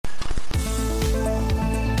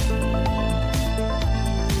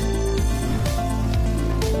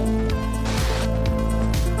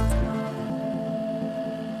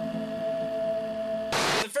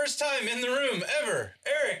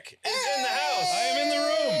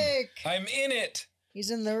I'm in it. He's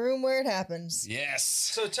in the room where it happens. Yes.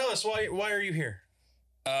 So tell us, why are you here?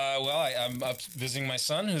 Well, I'm up visiting my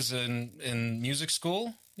son who's in music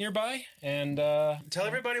school nearby. And Tell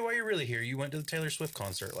everybody why you're really here. You went to the Taylor Swift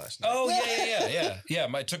concert last night. oh, yeah.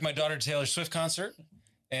 I took my daughter to Taylor Swift concert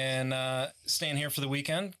and staying here for the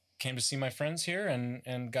weekend. Came to see my friends here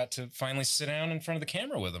and got to finally sit down in front of the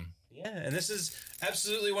camera with them. Yeah, and this is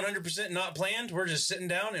absolutely 100% not planned. We're just sitting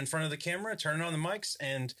down in front of the camera, turning on the mics,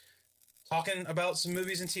 and talking about some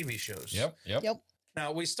movies and TV shows. Yep.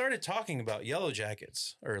 Now, we started talking about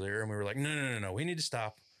Yellowjackets earlier, and we were like, no, we need to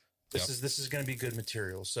stop. This is going to be good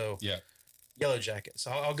material. So, Yeah. Yellowjackets.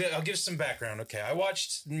 I'll give some background. Okay,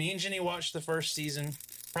 me and Jenny watched the first season,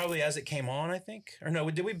 probably as it came on, I think. Or no,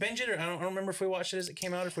 did we binge it? Or I don't remember if we watched it as it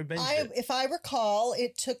came out or if we binged it. If I recall,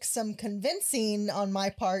 it took some convincing on my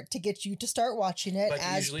part to get you to start watching it, Like it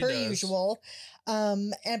as usually per does. usual.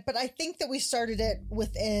 But I think that we started it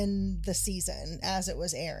within the season as it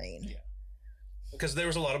was airing. Yeah. Because there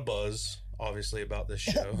was a lot of buzz, obviously, about this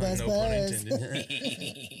show. Buzz, no buzz. pun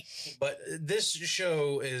intended. But this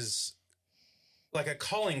show is like a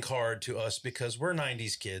calling card to us because we're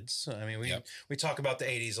 90s kids. I mean, we talk about the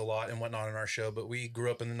 80s a lot and whatnot in our show, but we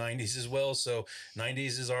grew up in the 90s as well. So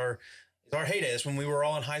 90s is our heyday. It's when we were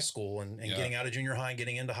all in high school and getting out of junior high and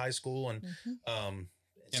getting into high school. And And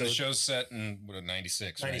the show's set in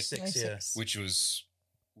 96, right? 96, yeah. Which was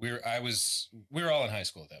we were all in high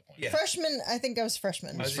school at that point. Yeah. Freshman, I think I was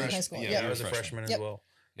freshman I was in high school. yeah. Yeah, Yep. I was a freshman as well.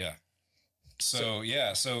 Yeah. So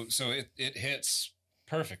it hits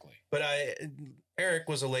perfectly. But Eric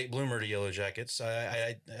was a late bloomer to Yellowjackets.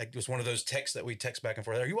 I was one of those texts that we text back and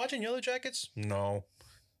forth. Are you watching Yellowjackets? No.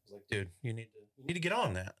 I was like, dude, you need to get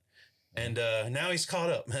on that. And now he's caught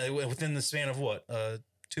up within the span of what?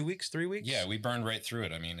 2 weeks, 3 weeks? Yeah, we burned right through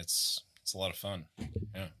it. I mean, it's a lot of fun.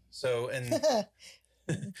 Yeah. So and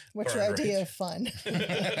What's your Burned idea right. of fun?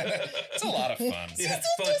 It's a lot of fun. yeah,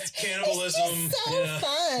 fun, cannibalism. It's so yeah.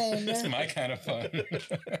 fun. It's my kind of fun.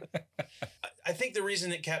 I think the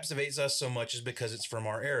reason it captivates us so much is because it's from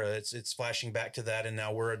our era. It's flashing back to that, and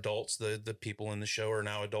now we're adults. The people in the show are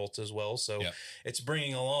now adults as well. So it's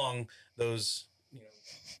bringing along those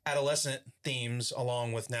adolescent themes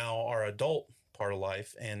along with now our adult part of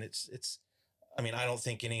life, and it's. I mean, I don't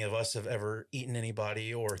think any of us have ever eaten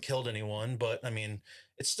anybody or killed anyone, but I mean,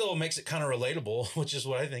 it still makes it kind of relatable, which is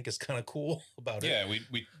what I think is kind of cool about it. Yeah,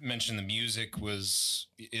 we mentioned the music is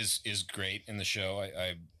great in the show.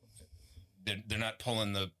 They're not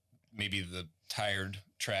pulling the tired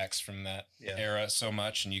tracks from that era so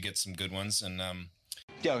much, and you get some good ones. And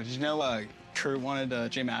Yo, did you know Kurt wanted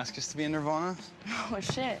Jay Mascis to be in Nirvana? Oh,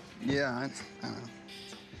 shit. Yeah, I don't know.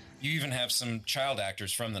 you even have some child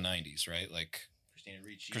actors from the 90s, right? Like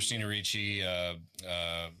Christina Ricci,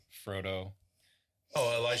 Frodo.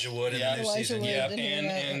 Oh, Elijah Wood in the new Elijah season. Wood. Yeah, didn't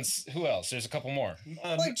and who else? There's a couple more.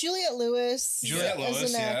 Like Juliette Lewis, Juliette Lewis,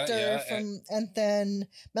 as an actor yeah. and then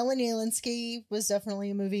Melanie Linsky was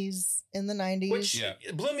definitely in movies in the 90s. Which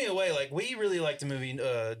blew me away. Like, we really liked the movie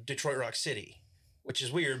Detroit Rock City, which is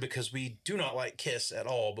weird because we do not like Kiss at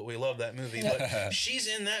all, but we love that movie. But she's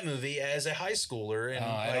in that movie as a high schooler. And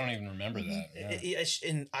I don't even remember that. Yeah.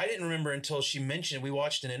 And I didn't remember until she mentioned, we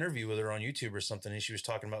watched an interview with her on YouTube or something, and she was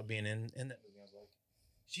talking about being in that movie. I was like,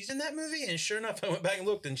 she's in that movie? And sure enough, I went back and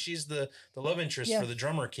looked, and she's the love interest for the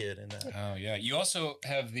drummer kid in that. Oh, yeah. You also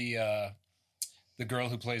have the girl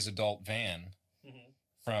who plays adult Van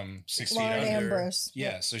from 6 Feet Lauren Under. Ambrose.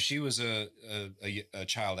 Yeah, so she was a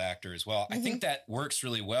child actor as well. I think that works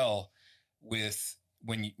really well with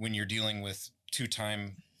when you're dealing with two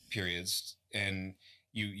time periods, and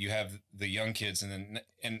you have the young kids, and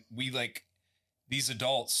we like these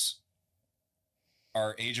adults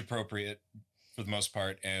are age appropriate for the most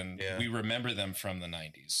part, and we remember them from the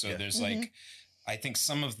 90s. So there's like, I think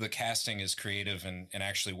some of the casting is creative and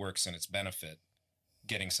actually works in its benefit,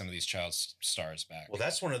 getting some of these child stars back. Well,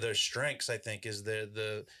 that's one of their strengths, I think, is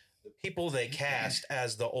the people they cast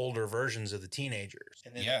as the older versions of the teenagers.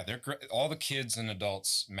 And then, they're great. All the kids and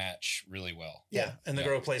adults match really well. Yeah, and the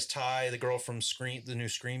girl who plays Ty, the girl from the new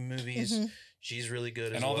Scream movies, she's really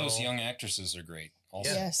good as well. And all those young actresses are great.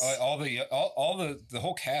 Also. Yes. All the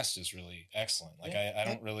whole cast is really excellent. Like I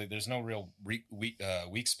don't really, there's no real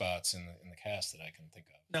weak spots in the cast that I can think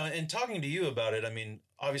of. Now, in talking to you about it, I mean,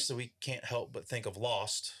 obviously we can't help but think of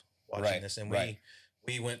Lost watching this, and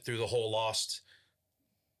we went through the whole Lost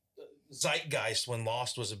zeitgeist when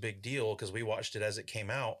Lost was a big deal because we watched it as it came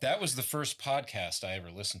out. That was the first podcast I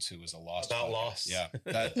ever listened to, was a Lost about podcast. Lost. Yeah,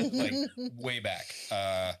 that like way back.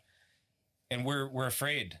 And we're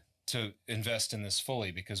afraid to invest in this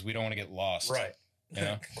fully because we don't want to get lost. Right.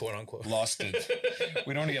 quote unquote. Losted.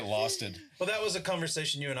 We don't want to get losted. Well, that was a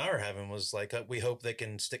conversation you and I were having, was like, we hope they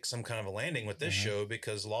can stick some kind of a landing with this show,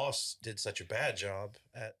 because Lost did such a bad job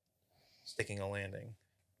at sticking a landing.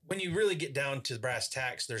 When you really get down to brass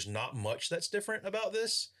tacks, there's not much that's different about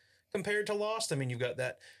this compared to Lost. I mean, you've got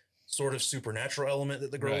that sort of supernatural element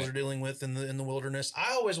that the girls are dealing with in the wilderness.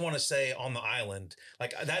 I always want to say on the island,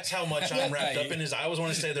 like that's how much I'm wrapped up in is I always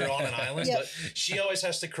want to say they're on an island, but she always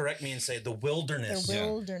has to correct me and say the wilderness. The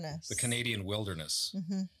wilderness. The Canadian wilderness.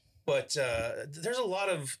 Mm-hmm. But there's a lot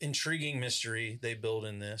of intriguing mystery they build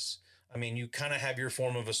in this. I mean, you kind of have your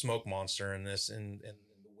form of a smoke monster in this, and the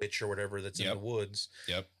witch or whatever that's in the woods.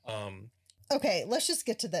 Yep. Okay, let's just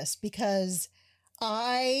get to this, because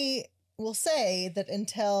I will say that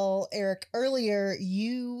until Eric earlier,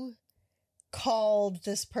 you called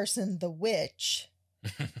this person the witch.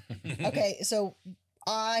 Okay, so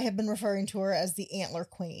I have been referring to her as the Antler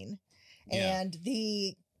Queen. And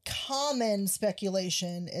the common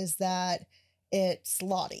speculation is that it's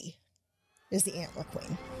Lottie is the Antler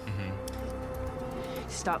Queen.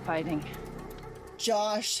 Stop fighting.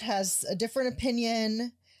 Josh has a different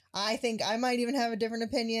opinion. I think I might even have a different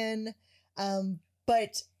opinion.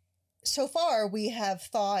 But so far, we have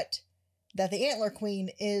thought that the Antler Queen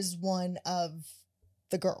is one of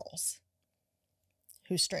the girls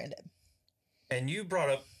who's stranded. And you brought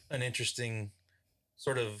up an interesting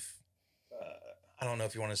sort of, I don't know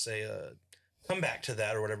if you want to say come back to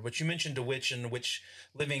that or whatever, but you mentioned a witch, and the witch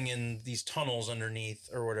living in these tunnels underneath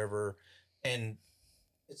or whatever. And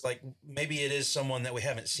it's like, maybe it is someone that we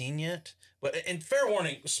haven't seen yet. But, and fair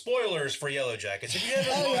warning, spoilers for Yellowjackets. If you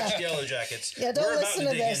haven't watched Yellowjackets, we're about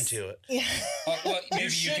to dig into it. Yeah. Well, you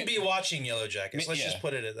should be watching Yellowjackets. Let's just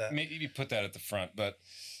put it at that. Maybe you put that at the front. But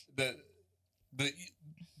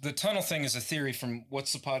the tunnel thing is a theory from,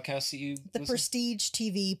 what's the podcast that you The Prestige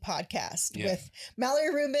TV podcast with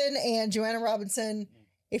Mallory Rubin and Joanna Robinson.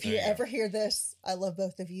 If you ever hear this, I love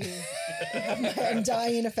both of you. You have my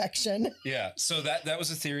undying affection. Yeah. So that was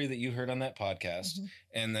a theory that you heard on that podcast.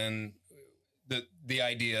 And then the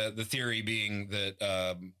idea, the theory being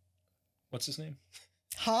that, what's his name?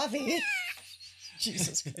 Javi.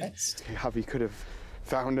 Jesus Christ. Javi could have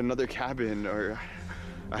found another cabin, or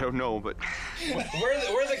I don't know, but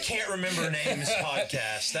we're the Can't Remember Names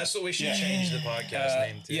podcast. That's what we should change the podcast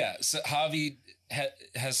name to. Yeah. So Javi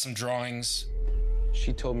has some drawings.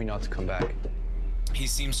 She told me not to come back. He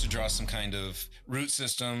seems to draw some kind of root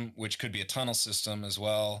system, which could be a tunnel system as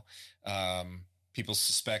well. People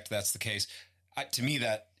suspect that's the case. To me,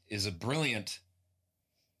 that is a brilliant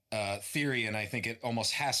theory, and I think it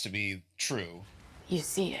almost has to be true. You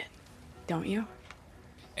see it, don't you?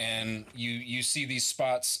 And you see these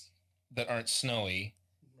spots that aren't snowy,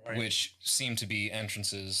 which seem to be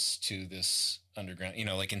entrances to this underground,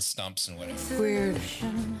 like in stumps and whatever. Weird.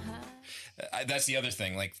 That's the other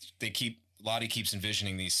thing. Like Lottie keeps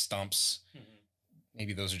envisioning these stumps.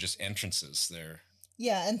 Maybe those are just entrances there.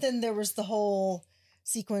 Yeah, and then there was the whole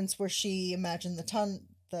sequence where she imagined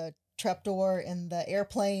the trapdoor in the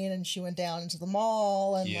airplane, and she went down into the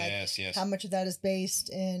mall, and how much of that is based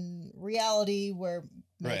in reality, where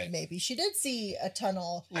maybe she did see a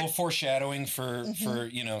tunnel. A little foreshadowing for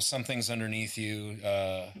some things underneath you.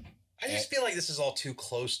 I just feel like this is all too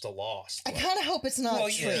close to Lost. I kind of hope it's not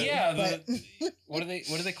true. Yeah, what do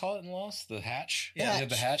they call it in Lost? The hatch? Yeah,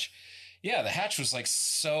 the hatch. Yeah, the hatch was like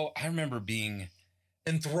so. I remember being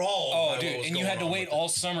enthralled. Oh, dude, and you had to wait all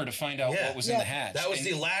summer to find out what was in the hatch. That was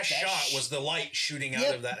the last shot. Was the light shooting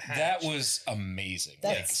out of that hatch? That was amazing.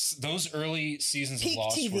 Those early seasons of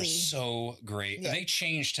Lost were so great. Yeah. They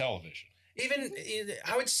changed television. Even,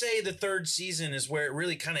 I would say the third season is where it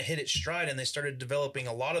really kind of hit its stride, and they started developing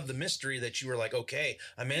a lot of the mystery that you were like, okay,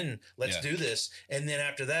 I'm in, let's do this. And then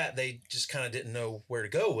after that, they just kind of didn't know where to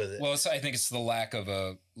go with it. Well, I think it's the lack of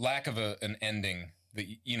an ending. That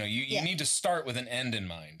you need to start with an end in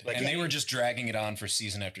mind, and they were just dragging it on for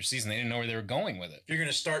season after season. They didn't know where they were going with it. If you're going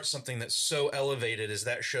to start something that's so elevated as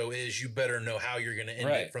that show is, you better know how you're going to end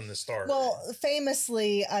it from the start. Well,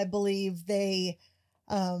 famously, I believe they,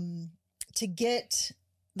 to get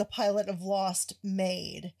the pilot of Lost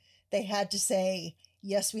made, they had to say,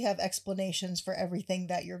 yes, we have explanations for everything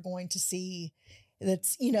that you're going to see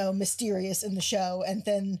that's, mysterious in the show. And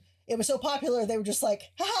then it was so popular, they were just like,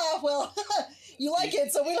 haha, well, you like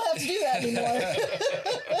it, so we don't have to do that anymore.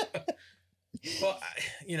 Well,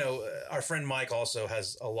 our friend Mike also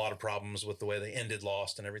has a lot of problems with the way they ended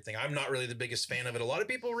Lost and everything. I'm not really the biggest fan of it. A lot of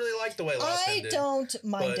people really like the way Lost ended. I don't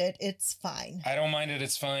mind it. It's fine. I don't mind it.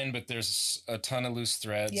 It's fine, but there's a ton of loose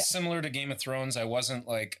threads. Yeah. Similar to Game of Thrones, I wasn't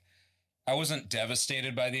like I wasn't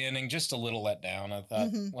devastated by the ending, just a little let down. I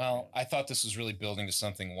thought, I thought this was really building to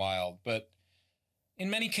something wild, but in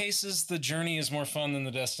many cases, the journey is more fun than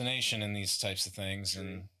the destination in these types of things.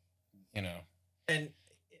 And, And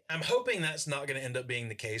I'm hoping that's not going to end up being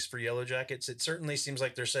the case for Yellowjackets. It certainly seems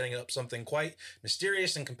like they're setting up something quite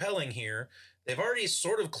mysterious and compelling here. They've already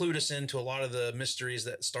sort of clued us into a lot of the mysteries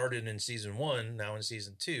that started in season 1, now in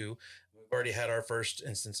season 2. We've already had our first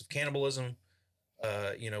instance of cannibalism.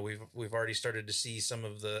 We've already started to see some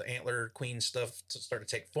of the antler queen stuff to start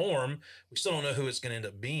to take form. We still don't know who it's going to end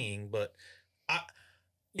up being, but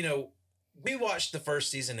we watched the first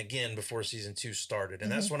season again before season 2 started,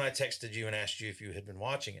 and that's when I texted you and asked you if you had been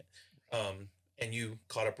watching it, and you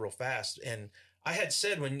caught up real fast. And I had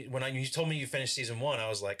said when you told me you finished season 1, I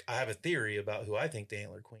was like, I have a theory about who I think the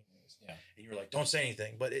antler queen is. Yeah, and you were like, don't say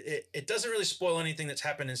anything, but it doesn't really spoil anything that's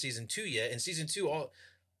happened in season 2 yet. And season 2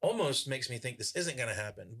 almost makes me think this isn't going to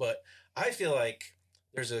happen, but I feel like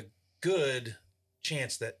there's a good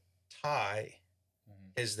chance that Ty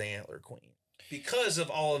is the antler queen because of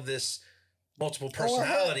all of this multiple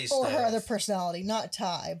personality stuff. Or her other personality, not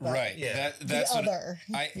Ty, but right. Yeah. That's the other.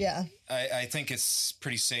 I think it's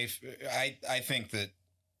pretty safe. I think that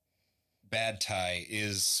bad Ty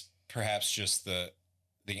is perhaps just the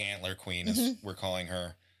antler queen, as we're calling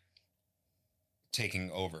her, taking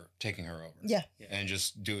her over. Yeah. And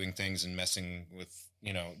just doing things and messing with,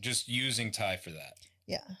 just using Ty for that.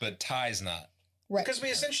 Yeah. But Ty's not. Right. Because we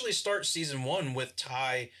essentially start season 1 with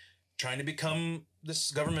Ty trying to become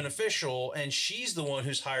this government official, and she's the one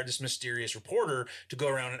who's hired this mysterious reporter to go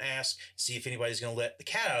around and see if anybody's going to let the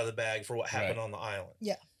cat out of the bag for what happened on the island.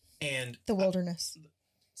 Yeah. And the wilderness.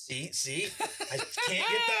 See, I can't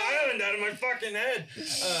get the island out of my fucking head.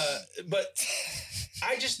 But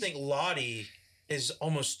I just think Lottie is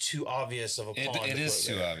almost too obvious of a pawn. It is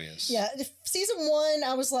too obvious. Yeah. Season 1,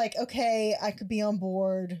 I was like, okay, I could be on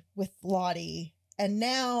board with Lottie. And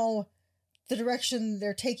now the direction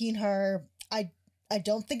they're taking her, I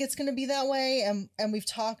don't think it's going to be that way. And we've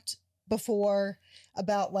talked before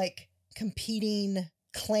about like competing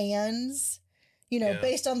clans,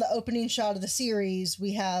 based on the opening shot of the series,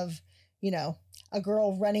 we have, a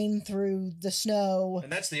girl running through the snow.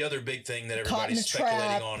 And that's the other big thing that everybody's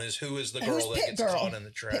speculating on is who is the girl that gets caught in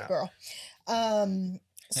the trap. Pit girl.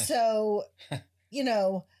 So,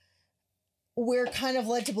 we're kind of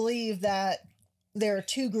led to believe that there are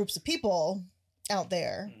 2 groups of people out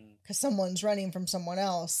there because someone's running from someone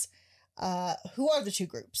else. Who are the 2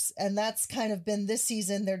 groups? And that's kind of been this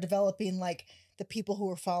season. They're developing like the people who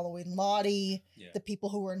are following Lottie, the people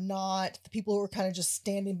who are not, the people who are kind of just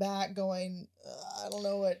standing back going, I don't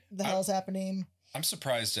know what the hell's happening. I'm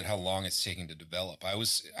surprised at how long it's taking to develop. I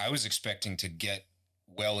was expecting to get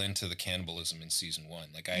well into the cannibalism in season 1.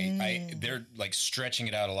 Like they're like stretching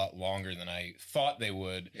it out a lot longer than I thought they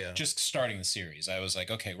would. Yeah. Just starting the series, I was like,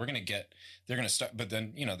 okay, they're going to start, but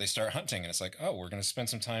then, they start hunting and it's like, oh, we're going to spend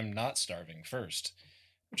some time not starving first,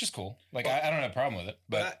 which is cool. Like, I don't have a problem with it,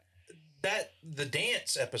 but the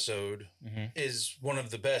dance episode is one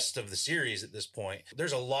of the best of the series at this point.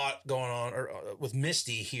 There's a lot going on with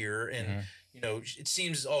Misty here, and it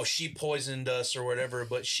seems she poisoned us or whatever,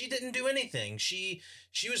 but she didn't do anything. She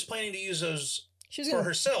was planning to use those for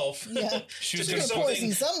herself. Yeah, she was going to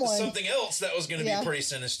poison someone. Something else that was going to be pretty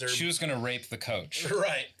sinister. She was going to rape the coach.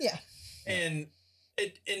 Right. Yeah. And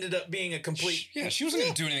it ended up being a complete. She wasn't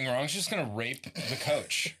going to do anything wrong. She was going to rape the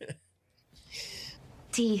coach.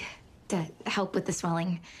 Tea to help with the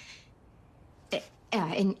swelling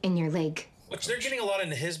in your leg. Which they're getting a lot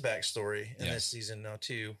into his backstory in this season now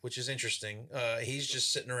too, which is interesting. He's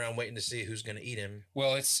just sitting around waiting to see who's going to eat him.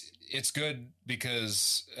 Well, it's good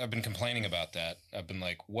because I've been complaining about that. I've been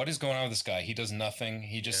like, what is going on with this guy? He does nothing.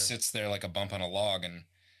 He just sits there like a bump on a log. And,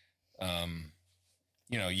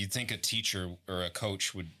 you'd think a teacher or a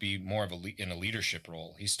coach would be more of in a leadership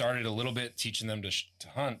role. He started a little bit teaching them to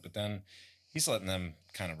hunt, but then he's letting them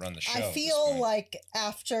kind of run the show. I feel like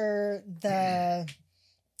after the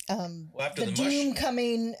the doom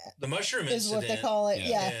coming, the mushroom is incident, what they call it.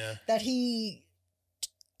 Yeah. That he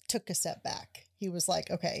took a step back. He was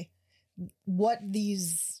like, okay, what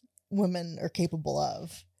these women are capable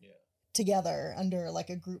of together under like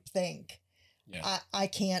a group think. Yeah. I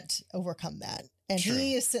can't overcome that. And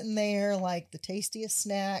he is sitting there like the tastiest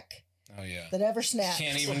snack. Oh yeah, that ever snapped.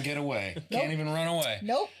 Can't even get away. Can't even run away.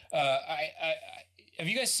 Nope. Have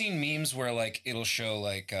you guys seen memes where like it'll show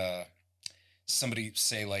like somebody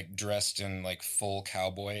say like dressed in like full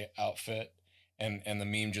cowboy outfit, and the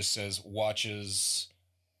meme just says watches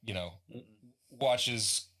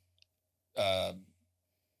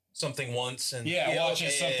something once and watching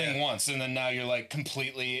something once, and then now you're like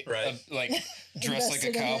completely like dressed like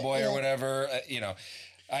a cowboy or whatever.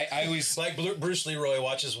 I always like Bruce Leroy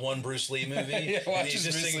watches one Bruce Lee movie. And he's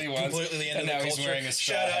just Bruce Lee completely into and the now culture. He's wearing a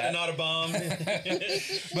Shout out to Not a Bomb.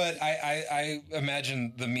 But I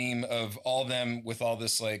imagine the meme of all them with all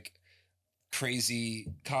this like crazy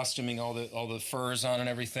costuming, all the furs on and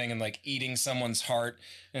everything, and like eating someone's heart,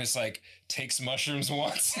 and it's like takes mushrooms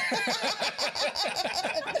once.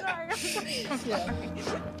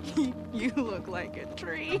 You look like a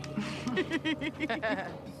tree.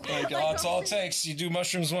 Like, that's all it takes. You do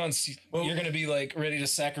mushrooms once, you're gonna be like ready to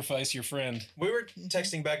sacrifice your friend. We were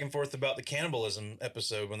texting back and forth about the cannibalism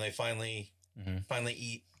episode when they finally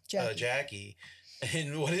eat Jackie.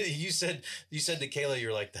 And what you said to Kayla,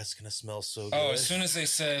 you're like, that's gonna smell so good. Oh, as soon as they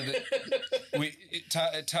said,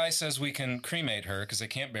 Ty says we can cremate her because they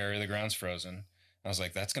can't bury her, the ground's frozen. I was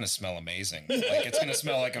like, that's gonna smell amazing. Like it's gonna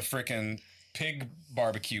smell like a freaking pig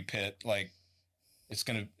barbecue pit. Like it's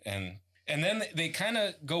gonna and then they kind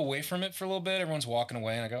of go away from it for a little bit. Everyone's walking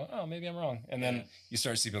away, and I go, oh, maybe I'm wrong. And then you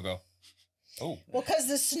start to see people go, oh. Well, because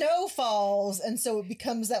the snow falls, and so it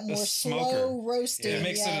becomes that more slow roasted. It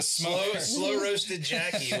makes it a smoker. Slow roasted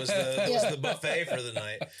Jackie was the buffet for the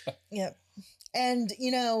night. Yep. And,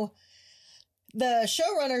 the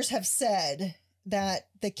showrunners have said that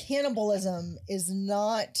the cannibalism is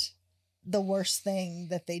not the worst thing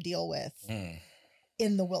that they deal with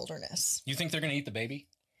in the wilderness. You think they're going to eat the baby?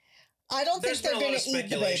 I don't think they're going to eat the baby. There's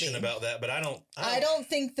been a lot of speculation about that, but I don't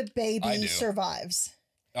think the baby survives.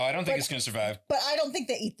 Oh, I don't think it's going to survive. But I don't think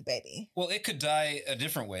they eat the baby. Well, it could die a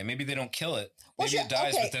different way. Maybe they don't kill it. Maybe it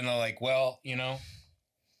dies, but then they're like, well,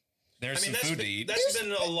 there's some food to eat. There's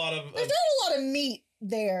been a lot of... There's not a lot of meat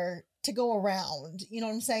there to go around. You know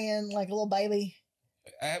what I'm saying? Like a little baby.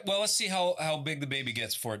 Well, let's see how big the baby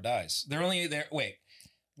gets before it dies. They're only there... Wait.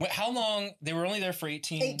 How long? They were only there for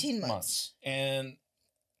 18 months. And...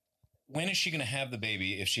 when is she going to have the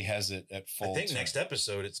baby if she has it at full? I think next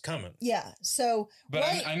episode it's coming. Yeah. So, but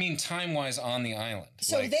I mean, time wise on the island.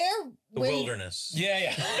 So like, they're the wilderness.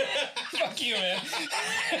 Yeah. Fuck you, man.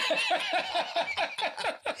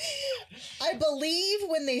 I believe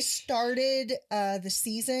when they started the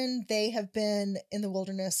season, they have been in the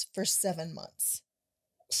wilderness for 7 months.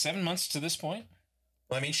 7 months to this point?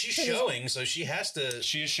 Well, I mean, she's showing, so she has to...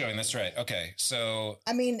 She is showing, that's right. Okay, so...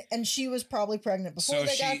 I mean, and she was probably pregnant before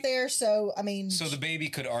they got there, so, I mean... So the baby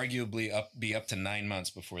could arguably be up to 9 months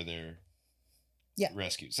before they're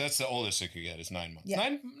rescued. So that's the oldest it could get, is 9 months. Yeah.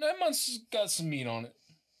 9 months has got some meat on it.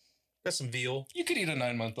 Got some veal. You could eat a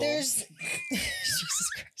 9-month-old. Jesus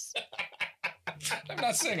Christ. I'm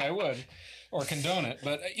not saying I would or condone it,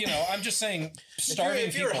 but, I'm just saying...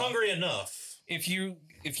 If you're hungry enough...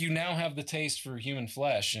 If you now have the taste for human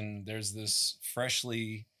flesh and there's this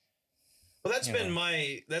freshly... Well, that's been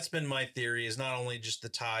my theory, is not only just the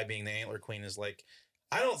Ty being the antler queen, is like,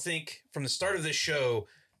 I don't think from the start of this show,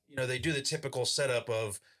 they do the typical setup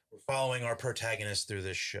of we're following our protagonist through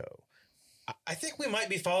this show. I think we might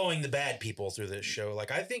be following the bad people through this show.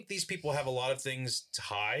 Like, I think these people have a lot of things to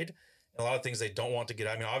hide, a lot of things they don't want to get.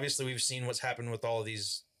 I mean, obviously we've seen what's happened with all of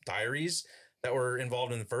these diaries that were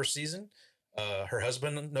involved in the first season. Her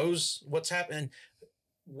husband knows what's happened.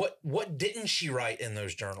 What didn't she write in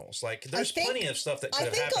those journals? Like, there's plenty of stuff that could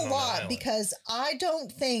have happened. I think a lot, because I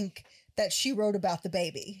don't think that she wrote about the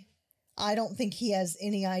baby. I don't think he has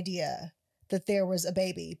any idea that there was a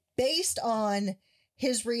baby based on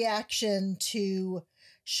his reaction to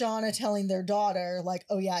Shauna telling their daughter, like,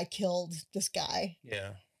 oh yeah, I killed this guy.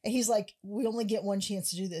 Yeah. And he's like, we only get one chance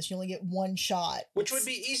to do this. You only get one shot. Which would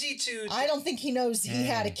be easy to... I don't think he knows he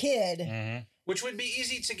had a kid. Mm-hmm. Which would be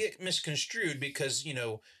easy to get misconstrued because,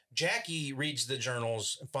 Jackie reads the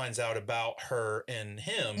journals and finds out about her and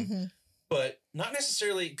him, but not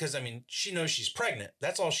necessarily because, she knows she's pregnant.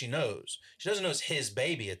 That's all she knows. She doesn't know it's his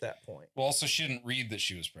baby at that point. Well, also, she didn't read that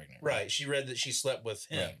she was pregnant. Right. She read that she slept with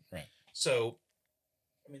him. Right. So,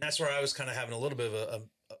 that's where I was kind of having a little bit of a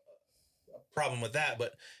problem with that,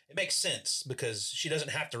 but it makes sense because she doesn't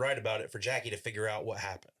have to write about it for Jackie to figure out what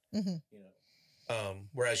happened.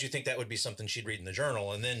 Whereas you think that would be something she'd read in the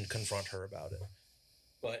journal and then confront her about it.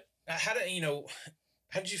 But how did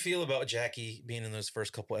you feel about Jackie being in those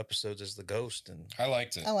first couple episodes as the ghost? And I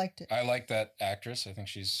liked it. I like that actress. I think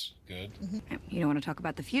she's good. You don't want to talk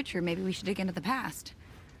about the future. Maybe we should dig into the past.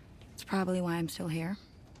 It's probably why I'm still here.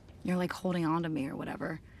 You're like holding on to me or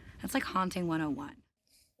whatever. That's like haunting 101.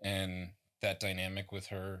 And that dynamic with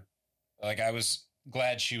her, like, I was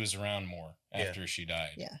glad she was around more after she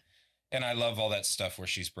died. Yeah. And I love all that stuff where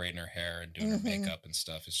she's braiding her hair and doing her makeup and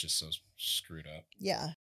stuff. It's just so screwed up.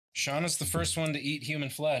 Yeah. Shauna's the first one to eat human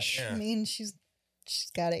flesh. Yeah. I mean, she's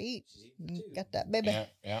got to eat. Got that baby.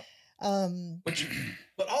 Yeah.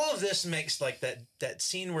 But all of this makes like that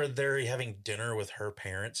scene where they're having dinner with her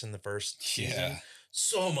parents in the first season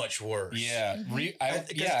so much worse. Yeah.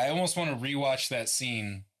 I almost want to rewatch that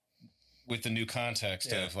scene with the new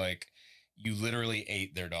context of like, you literally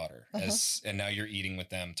ate their daughter and now you're eating with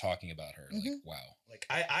them, talking about her. Like, wow. Like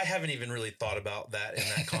I haven't even really thought about that in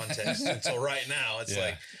that context until right now. It's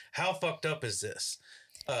like, how fucked up is this?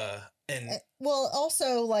 Well,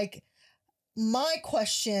 also like my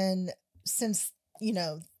question since,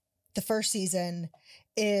 the first season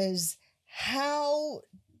is, how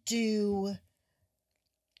do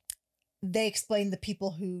they explain the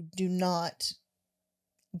people who do not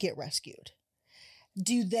get rescued?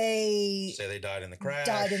 Do they say they died in the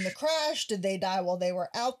crash? Did they die while they were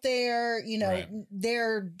out there?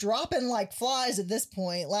 They're dropping like flies at this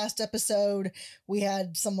point. Last episode, we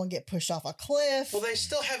had someone get pushed off a cliff. Well, they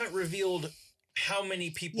still haven't revealed how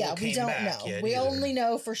many people came we don't back know. yet We either. only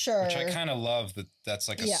know for sure. Which I kind of love that's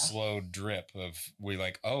like a slow drip of, we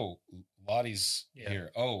like, oh, Lottie's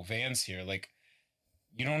here. Oh, Van's here. Like,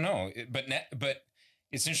 you don't know. But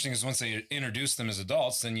it's interesting because once they introduce them as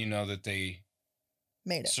adults, then you know that they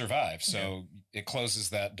made it, survive. So it closes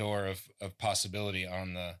that door of possibility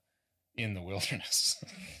in the wilderness.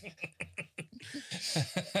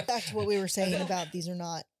 Back to what we were saying about these are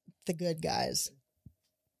not the good guys.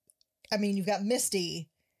 I mean, you've got Misty,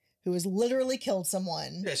 who has literally killed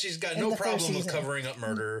someone. Yeah, she's got no problem with covering up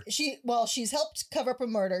murder. She's helped cover up a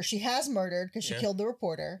murder. She has murdered because she killed the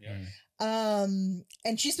reporter. Yeah.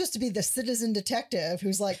 And she's supposed to be the citizen detective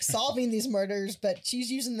who's like solving these murders, but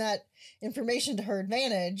she's using that information to her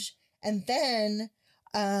advantage. And then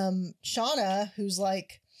Shauna, who's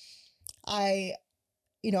like, I'm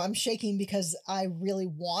shaking because I really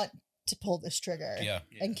want to pull this trigger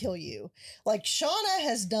and kill you. Like, Shauna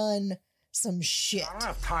has done some shit. I don't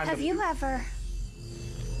have time. Have you ever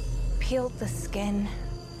peeled the skin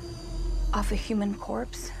off a human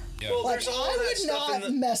corpse? Yeah. Well, Like, there's all I of that would stuff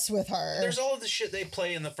not mess with her. There's all of the shit they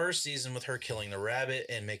play in the first season with her killing the rabbit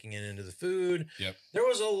and making it into the food. Yep. There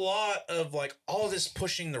was a lot of like all this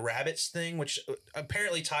pushing the rabbits thing, which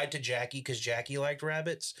apparently tied to Jackie because Jackie liked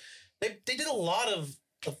rabbits. They did a lot of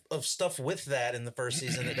stuff with that in the first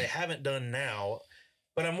season that they haven't done now.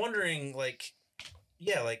 But I'm wondering, like,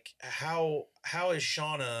 how is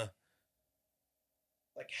Shauna?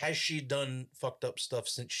 Like, has she done fucked up stuff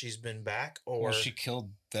since she's been back? Or she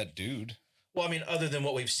killed that dude. Well, I mean, other than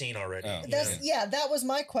what we've seen already. Oh, that was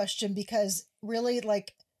my question, because really,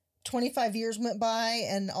 like, 25 years went by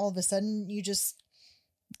and all of a sudden you just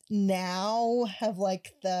now have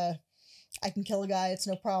like I can kill a guy, it's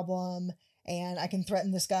no problem, and I can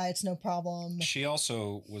threaten this guy, it's no problem. She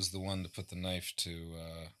also was the one to put the knife to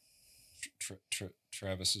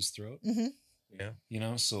Travis's throat. Mm-hmm.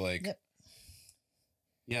 Yeah. So like,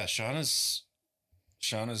 yeah, Shauna's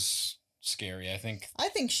scary. I think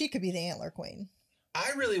she could be the antler queen.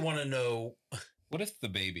 I really want to know, what if the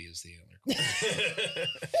baby is the antler queen?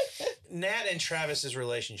 Nat and Travis's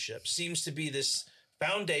relationship seems to be this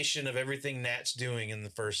foundation of everything Nat's doing in the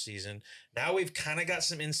first season. Now we've kind of got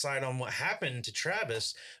some insight on what happened to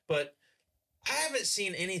Travis, but I haven't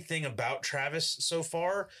seen anything about Travis so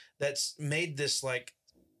far that's made this like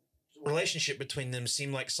relationship between them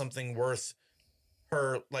seem like something worth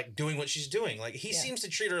her like doing what she's doing. Like, he seems to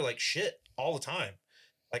treat her like shit all the time.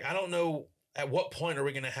 Like, I don't know at what point are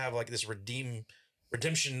we going to have like this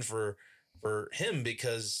redemption for him,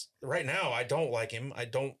 because right now I don't like him. I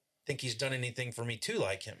don't think he's done anything for me to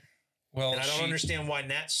like him. Well, and I don't understand why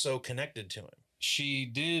Nat's so connected to him. She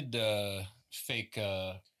did fake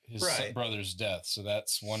his brother's death, so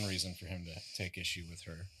that's one reason for him to take issue with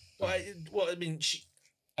her. I mean,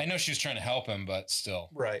 I know she was trying to help him, but still.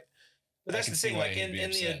 Right. But that's the thing, like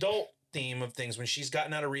in the adult theme of things, when she's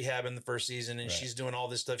gotten out of rehab in the first season and she's doing all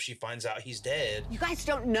this stuff, she finds out he's dead. You guys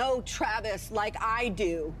don't know Travis like I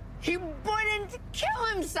do. He wouldn't kill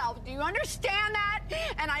himself. Do you understand that?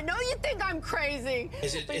 And I know you think I'm crazy.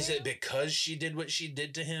 Is it because she did what she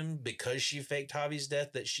did to him, because she faked Javi's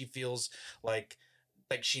death, that she feels like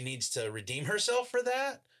she needs to redeem herself for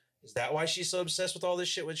that? Is that why she's so obsessed with all this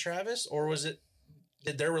shit with Travis? Or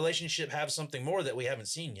did their relationship have something more that we haven't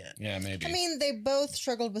seen yet? Yeah, maybe. I mean, they both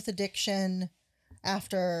struggled with addiction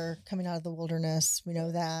after coming out of the wilderness. We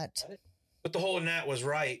know that. But the whole Nat was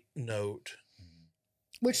right note,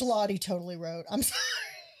 which Lottie totally wrote. I'm sorry.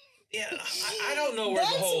 Yeah, I don't know where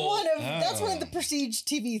that's one of the Prestige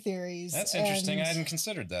TV theories. That's interesting. I hadn't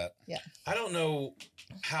considered that. Yeah. I don't know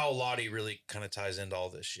how Lottie really kind of ties into all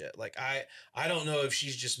this shit. Like, I don't know if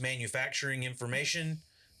she's just manufacturing information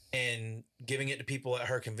and giving it to people at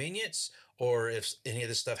her convenience, or if any of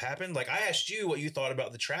this stuff happened. Like, I asked you what you thought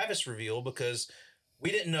about the Travis reveal, because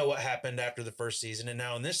we didn't know what happened after the first season. And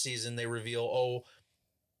now in this season, they reveal, oh,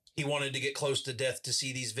 he wanted to get close to death to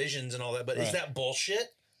see these visions and all that. But is that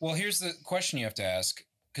bullshit? Well, here's the question you have to ask,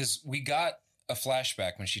 because we got a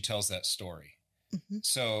flashback when she tells that story. Mm-hmm.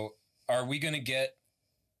 So are we going to get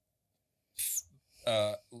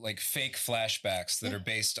like fake flashbacks that are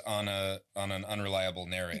based on an unreliable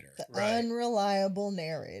narrator? Unreliable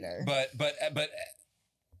narrator. But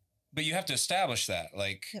you have to establish that.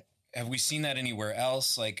 Like, have we seen that anywhere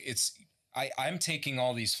else? Like, I'm taking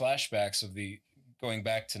all these flashbacks of the going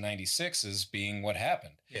back to 96 as being what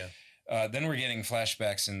happened. Yeah. Then we're getting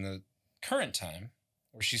flashbacks in the current time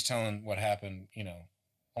where she's telling what happened,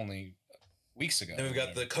 only weeks ago. And we've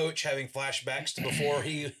got the coach having flashbacks to before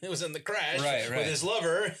he was in the crash with his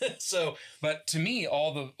lover. So, but to me,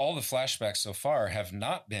 all the flashbacks so far have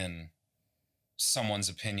not been someone's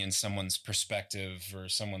opinion, someone's perspective, or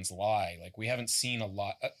someone's lie. Like, we haven't seen a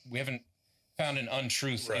lot. We haven't found an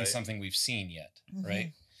untruth in something we've seen yet. Mm-hmm.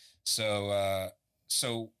 Right.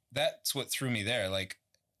 So that's what threw me there. Like,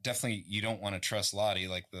 definitely you don't want to trust Lottie,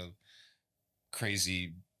 like the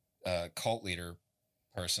crazy cult leader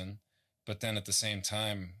person. But then at the same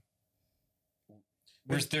time,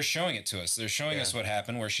 they're showing it to us. They're showing us what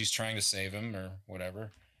happened, where she's trying to save him or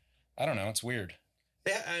whatever. I don't know. It's weird.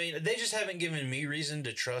 I mean, they just haven't given me reason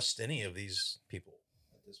to trust any of these people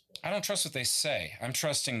at this point. I don't trust what they say. I'm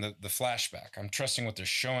trusting the flashback. I'm trusting what they're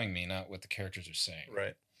showing me, not what the characters are saying.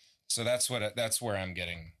 Right. So that's where I'm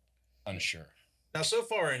getting unsure. Now, so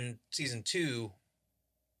far in season 2,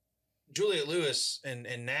 Juliette Lewis and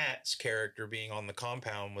Nat's character being on the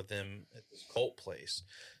compound with them at this cult place,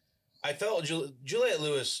 I felt Juliette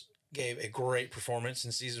Lewis gave a great performance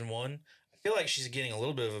in season 1. I feel like she's getting a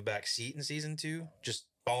little bit of a back seat in season 2, just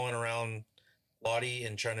following around Lottie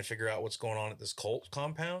and trying to figure out what's going on at this cult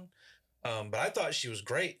compound. But I thought she was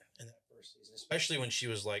great in that first season, especially when she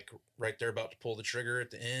was like right there about to pull the trigger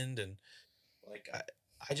at the end. And like,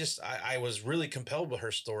 I was really compelled by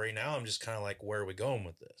her story. Now I'm just kind of like, where are we going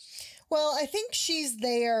with this? Well, I think she's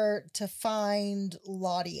there to find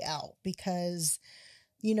Lottie out because,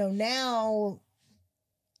 now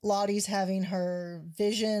Lottie's having her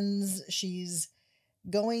visions. She's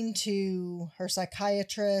going to her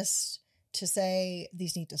psychiatrist to say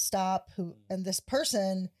these need to stop. And this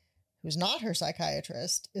person who's not her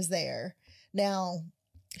psychiatrist is there. Now,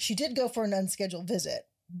 she did go for an unscheduled visit,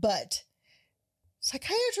 but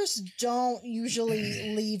psychiatrists don't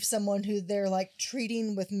usually leave someone who they're like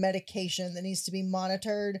treating with medication that needs to be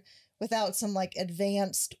monitored without some like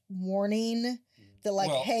advanced warning that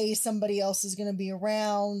like, hey, somebody else is going to be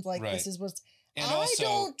around. Like, this is what's, and I also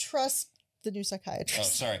don't trust the new psychiatrist. Oh,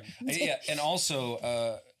 sorry. Yeah. And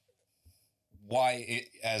also, why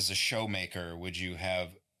as a showmaker would you have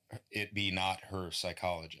it be not her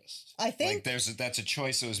psychologist? I think like that's a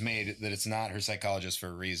choice that was made, that it's not her psychologist for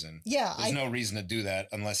a reason. Yeah. There's no reason to do that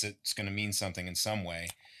unless it's going to mean something in some way.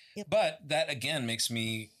 Yep. But that again makes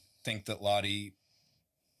me think that Lottie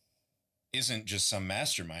isn't just some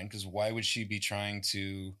mastermind, because why would she be trying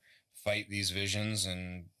to fight these visions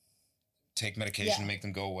and take medication to make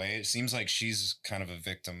them go away? It seems like she's kind of a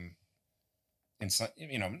victim.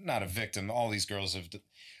 Not a victim. All these girls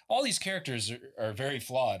all these characters are very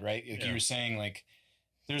flawed, right? Like you were saying, like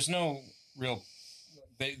there's no real,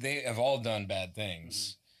 they have all done bad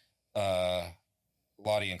things.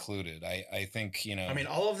 Lottie included. I think, I mean,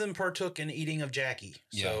 all of them partook in eating of Jackie.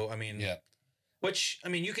 So, I mean, which, I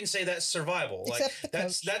mean, you can say that's survival. Except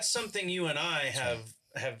like that's something you and I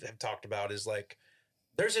have talked about, is like,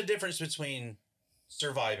 there's a difference between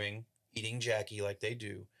surviving, eating Jackie like they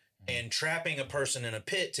do, and trapping a person in a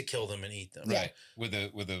pit to kill them and eat them. Right. With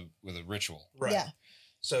a ritual. Right. Yeah.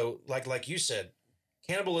 So like you said,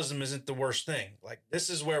 cannibalism isn't the worst thing. Like, this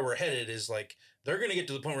is where we're headed, is like, they're going to get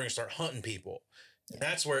to the point where we're going to start hunting people. And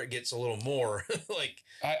that's where it gets a little more like,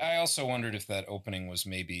 I also wondered if that opening was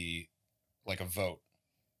maybe like a vote.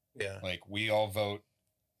 Yeah. Like, we all vote.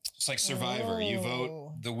 It's like Survivor. You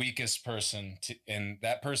vote the weakest person and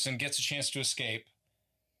that person gets a chance to escape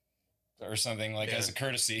or something, like as a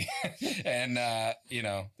courtesy. And,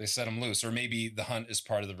 they set them loose, or maybe the hunt is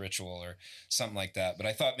part of the ritual or something like that. But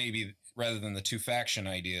I thought maybe rather than the 2-faction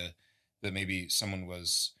idea, that maybe someone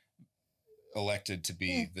was elected to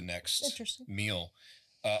be the next meal.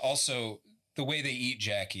 Also, the way they eat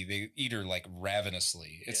Jackie, they eat her like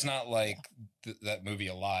ravenously. It's not like that movie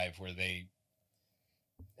Alive, where they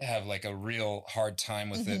have like a real hard time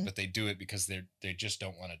with it, but they do it because they just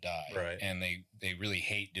don't want to die. Right. And they really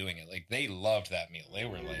hate doing it. Like, they loved that meal. They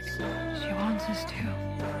were like, she wants us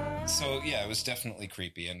to. So yeah, it was definitely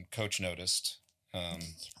creepy, and Coach noticed.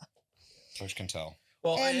 Coach can tell.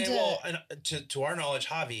 Well, and to our knowledge,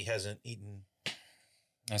 Javi hasn't eaten.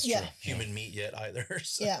 That's true. Human meat yet either.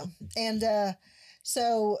 So. Yeah, and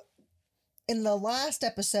so in the last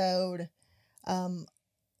episode,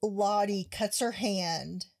 Lottie cuts her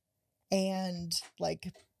hand and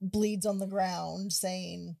like bleeds on the ground,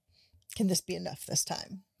 saying, "Can this be enough this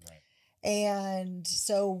time?" Right. And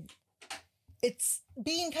so it's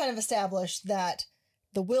being kind of established that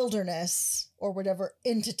the wilderness, or whatever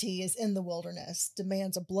entity is in the wilderness,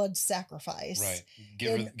 demands a blood sacrifice, right?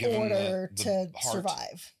 In order to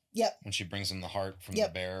survive. Yep. When she brings him the heart from the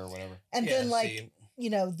bear or whatever, and then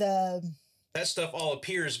that stuff all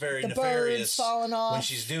appears very nefarious when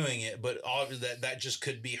she's doing it, but all that just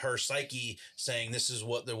could be her psyche saying, "This is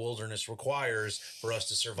what the wilderness requires for us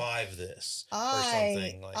to survive this," or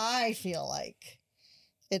something. I feel like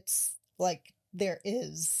it's like there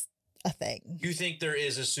is a thing. You think there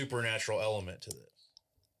is a supernatural element to this?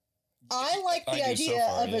 I like the idea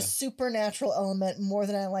of a supernatural element more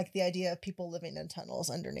than I like the idea of people living in tunnels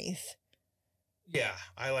underneath. Yeah,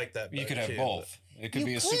 I like that. You could have both. It could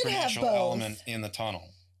be a supernatural element in the tunnel.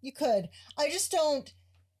 You could. I just don't.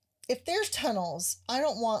 If there's tunnels, I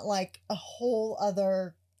don't want like a whole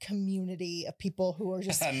other community of people who are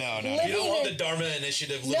just no. You don't want the Dharma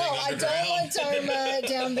Initiative living underground. No, I don't want Dharma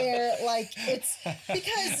down there. Like, it's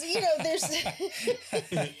because, there's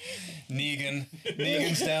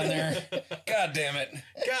Negan's down there. God damn it.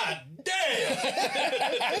 God damn.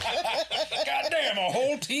 God damn, a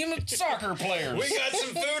whole team of soccer players. We got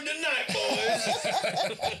some food tonight,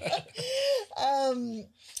 boys.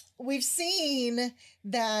 We've seen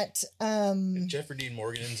that if Jeffrey Dean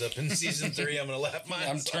Morgan ends up in season 3, I'm gonna laugh my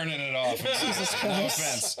I'm turning it off.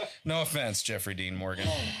 No offense, Jeffrey Dean Morgan.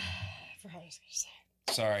 I forgot what I was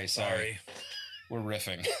Sorry. gonna say. We're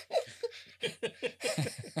riffing.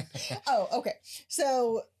 Oh, okay.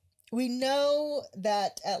 So we know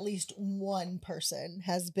that at least one person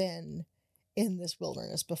has been in this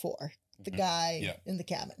wilderness before. The guy in the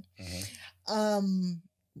cabin. Mm-hmm.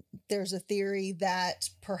 There's a theory that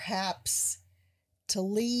perhaps to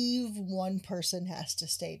leave, one person has to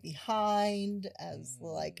stay behind as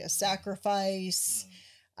like a sacrifice.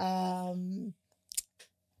 Could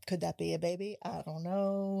that be a baby? I don't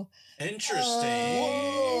know. Interesting.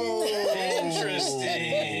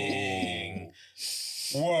 Interesting.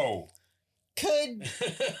 Whoa. Could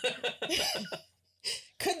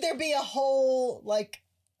there be a whole like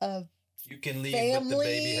a you can leave, family, but the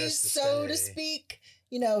baby has to so stay. to speak?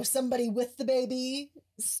 Somebody with the baby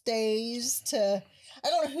stays to. I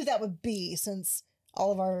don't know who that would be, since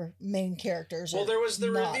all of our main characters. Well, there was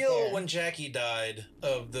the reveal when Jackie died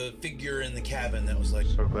of the figure in the cabin that was like,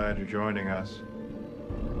 "So glad you're joining us.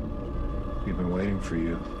 We've been waiting for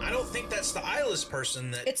you." I don't think that's the eyeless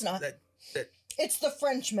person. It's not. That it's the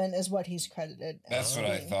Frenchman, is what he's credited. That's what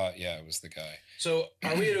I thought. Yeah, it was the guy. So,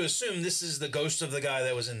 are we to assume this is the ghost of the guy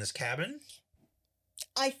that was in this cabin?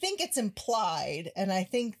 I think it's implied, and I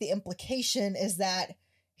think the implication is that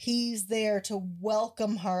he's there to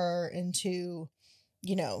welcome her into,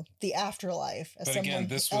 the afterlife as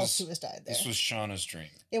someone else who has died there. This was Shauna's dream.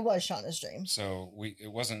 It was Shauna's dream. So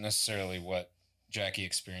it wasn't necessarily what Jackie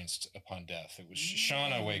experienced upon death. It was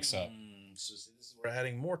Shauna wakes up. So we're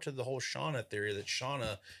adding more to the whole Shauna theory that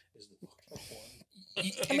Shauna is the fucked up one.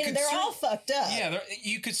 I mean, they're all fucked up. Yeah,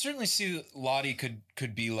 you could certainly see Lottie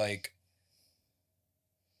could be like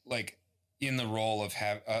in the role of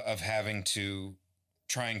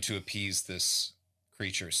trying to appease this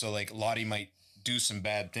creature. So like Lottie might do some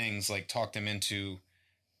bad things, like talk them into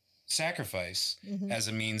sacrifice as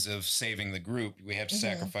a means of saving the group. We have to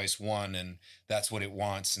sacrifice one, and that's what it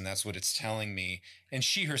wants, and that's what it's telling me. And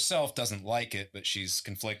she herself doesn't like it, but she's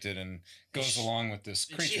conflicted and goes along with this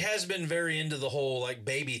creature. She has been very into the whole like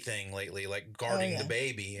baby thing lately, like guarding the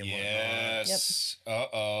baby and whatnot. Yes. Yep.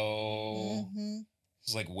 Uh-oh.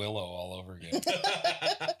 It's like Willow all over again.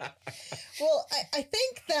 Well, I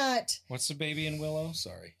think that... What's the baby in Willow?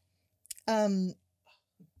 Sorry.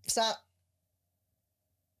 Stop.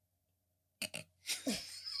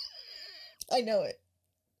 I know it.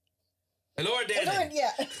 Lord Danny.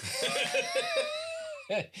 Yeah.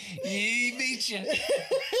 He beat you.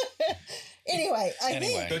 Anyway, I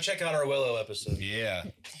think... Go check out our Willow episode. Yeah.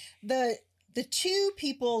 The two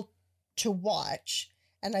people to watch...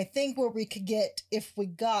 And I think where we could get, if we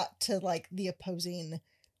got to like the opposing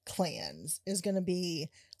clans, is going to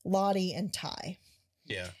be Lottie and Ty.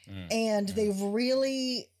 Yeah. And they've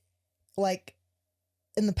really, like,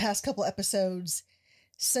 in the past couple episodes,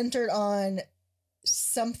 centered on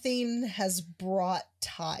something has brought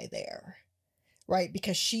Ty there. right?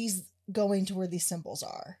 Because she's going to where these symbols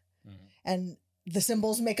are. And the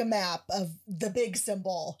symbols make a map of the big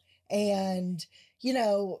symbol. And, you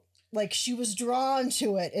know, like she was drawn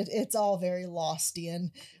to it. It's all very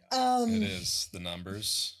Lostian. It is. The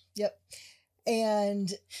numbers. Yep.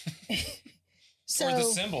 And so. Or the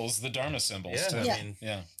symbols, the Dharma symbols. Yeah, too. I mean,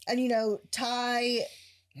 yeah. And, you know, Ty,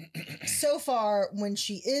 so far, when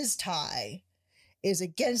she is Ty, is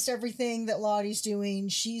against everything that Lottie's doing.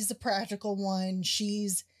 She's the practical one.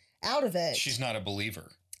 She's out of it. She's not a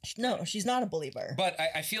believer. No, she's not a believer. But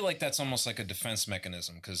I feel like that's almost like a defense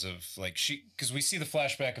mechanism because of like because we see the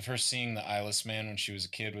flashback of her seeing the eyeless man when she was a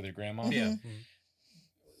kid with her grandma. Yeah.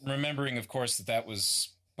 Remembering, of course, that was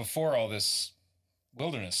before all this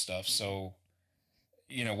wilderness stuff. So,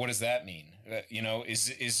 you know, what does that mean? You know,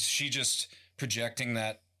 is she just projecting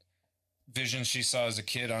that vision she saw as a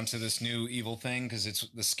kid onto this new evil thing because it's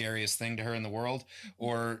the scariest thing to her in the world?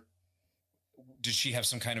 Or did she have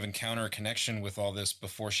some kind of encounter or connection with all this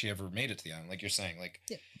before she ever made it to the island? Like you're saying, like,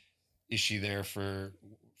 is she there for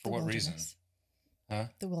what reason? Huh?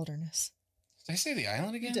 The wilderness. Did I say the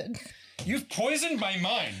island again? You did. You've poisoned my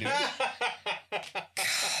mind, dude.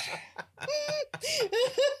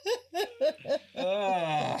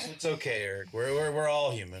 It's okay, Eric. We're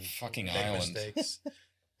all human. Fucking Make island. mistakes.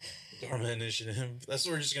 Dharma Initiative. That's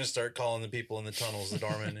what we're just going to start calling the people in the tunnels the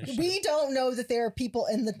Dharma Initiative. We don't know that there are people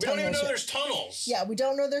in the We tunnels. don't even know yet. there's tunnels. Yeah, we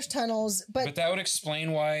don't know there's tunnels, but that would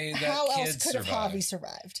explain why that how kid else could have survived. Javi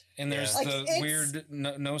survived? And there's Like, the it's- weird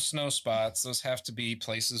no snow spots. Those have to be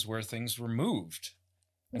places where things were moved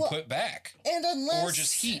and Well, put back. And unless Or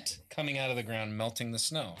just heat coming out of the ground, melting the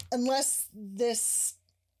snow. Unless this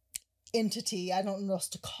entity, I don't know what else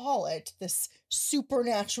to call it, this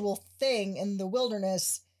supernatural thing in the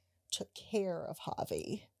wilderness took care of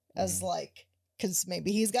Javi as like, because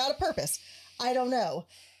maybe he's got a purpose. I don't know.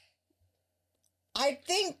 I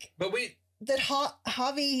think that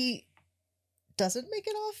Javi doesn't make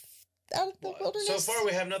it off out of the wilderness. So far,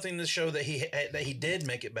 we have nothing to show that he did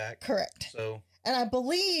make it back. Correct. So, and I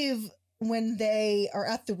believe when they are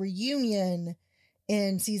at the reunion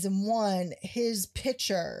in season 1, his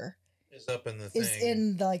picture is up in the thing. is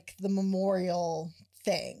in like the memorial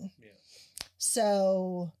thing. Yeah.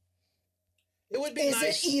 So it would be is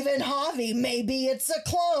nice. it even Javi? Maybe it's a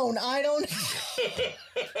clone. I don't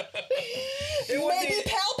know. Maybe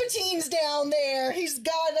Palpatine's down there. He's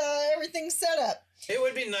got everything set up. It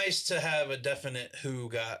would be nice to have a definite who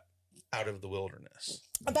got out of the wilderness.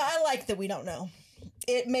 But I like that we don't know.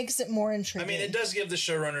 It makes it more I intriguing. mean, it does give the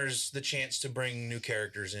showrunners the chance to bring new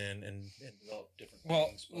characters in and develop different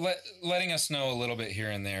things. Letting us know a little bit here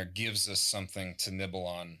and there gives us something to nibble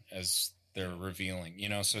on as they're revealing, you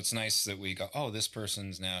know, so it's nice that we go, oh, this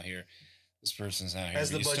person's now here. This person's now here. As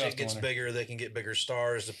the budget gets bigger, they can get bigger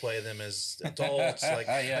stars to play them as adults. Like,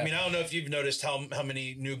 Yeah. I mean, I don't know if you've noticed how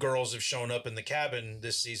many new girls have shown up in the cabin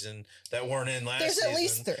this season that weren't in last season.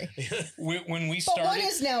 There's at least 3. When we But started, one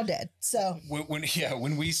is now dead. So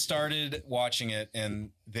when we started watching it,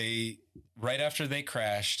 and they right after they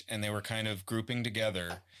crashed and they were kind of grouping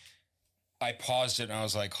together, I paused it and I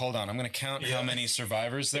was like, hold on, I'm going to count how many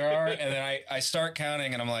survivors there are. And then I start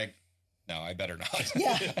counting and I'm like, no, I better not.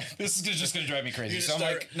 Yeah. This is just going to drive me crazy. You So I'm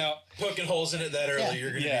start like, no. poking holes in it that early. Yeah.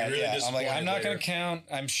 You're going to be really I'm disappointed. like, I'm not later. going to count.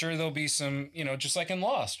 I'm sure there'll be some, you know, just like in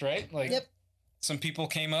Lost, right? Like some people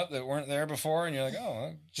came up that weren't there before and you're like,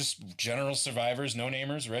 oh, just general survivors, no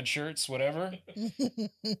namers, red shirts, whatever.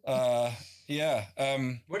 Yeah.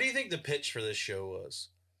 What do you think the pitch for this show was?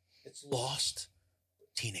 It's Lost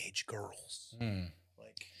teenage girls.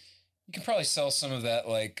 Like, you can probably sell some of that,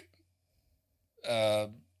 like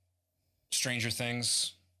Stranger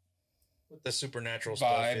Things with the supernatural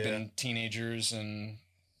vibe stuff, and teenagers and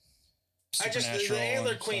the supernatural.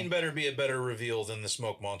 Antler and Queen stuff. better be a better reveal than the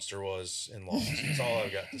Smoke Monster was in Lost. That's all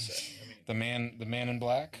I've got to say. I mean, the man in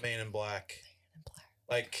black. Man in Black.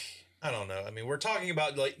 Like, I don't know. I mean, we're talking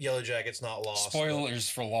about like Yellowjackets, not Lost. Spoilers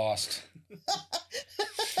for Lost.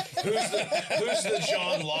 Who's the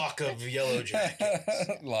John Locke of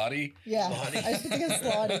Yellowjackets? Lottie. Yeah, Lottie. I think it's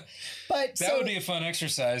Lottie. But that would be a fun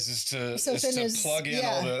exercise is to plug in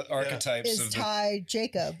all the archetypes is of Ty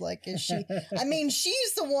Jacob. Like, is she? I mean,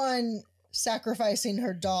 she's the one sacrificing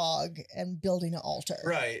her dog and building an altar.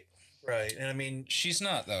 Right. And I mean, she's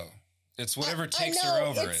not though. It's whatever I takes know, her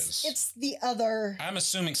over It's the other. I'm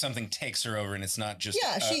assuming something takes her over and it's not just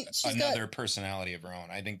she's another personality of her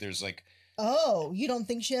own. I think there's like. Oh, you don't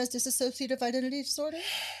think she has dissociative identity disorder?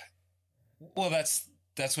 Well, that's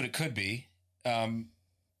what it could be.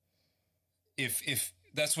 If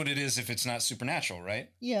that's what it is, if it's not supernatural, right?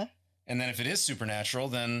 Yeah. And then if it is supernatural,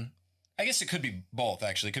 then I guess it could be both,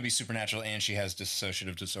 actually. It could be supernatural and she has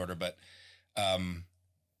dissociative disorder. But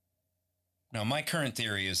no, my current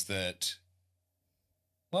theory is that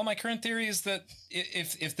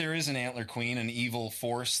if there is an antler queen, an evil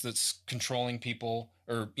force that's controlling people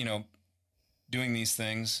or, doing these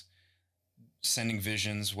things, sending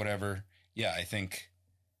visions, whatever. Yeah, I think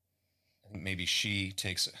maybe she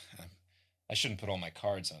takes... I shouldn't put all my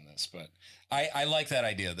cards on this, but I like that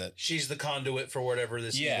idea that she's the conduit for whatever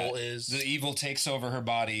this evil is. The evil takes over her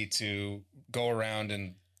body to go around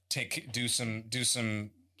and do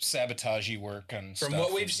some sabotage work on stuff. From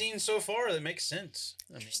what we've seen so far, that makes sense.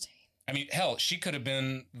 Interesting. I mean, hell, she could have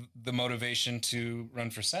been the motivation to run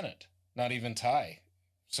for Senate. Not even Ty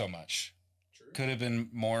so much. True. Could have been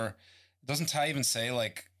more. Doesn't Ty even say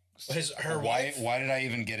like, why did I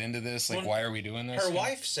even get into this? Like, why are we doing this? Her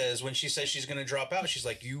wife says, when she says she's going to drop out, she's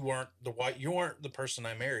like, you weren't the person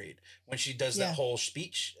I married. When she does that whole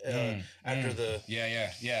speech after the...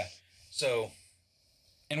 Yeah. So...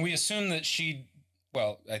 And we assume that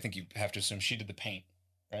I think you have to assume she did the paint,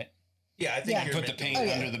 right? Yeah, I think you put the paint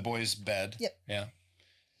under the boy's bed. Yep. Yeah.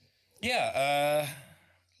 Yeah,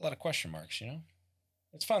 a lot of question marks,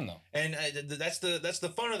 It's fun though, and that's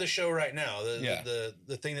the fun of the show right now.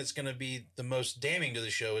 The thing that's going to be the most damning to the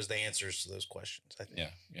show is the answers to those questions. I think.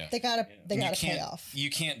 Yeah. They gotta pay off. You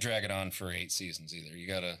can't drag it on for 8 seasons either. You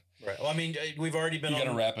gotta. Right. Well, I mean, we've already been.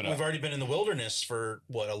 Wrap it up. We've already been in the wilderness for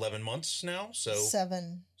 11 months now. So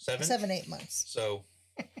 7-8 months. So.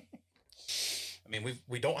 I mean,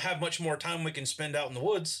 we don't have much more time we can spend out in the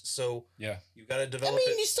woods. So yeah, you got to develop.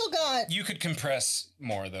 You still got. You could compress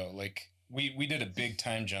more though, like. We did a big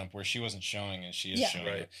time jump where she wasn't showing and she is showing.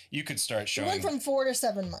 Right. You could start showing. It went from 4 to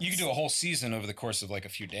 7 months. You could do a whole season over the course of like a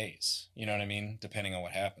few days. You know what I mean? Depending on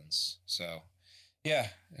what happens. So, yeah,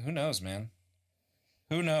 who knows, man?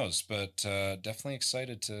 Who knows? But definitely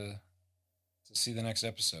excited to see the next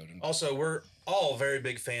episode. Also, we're all very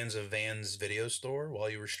big fans of Van's video store while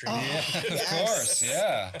you were streaming. Of course,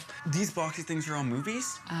 yeah. These boxy things are all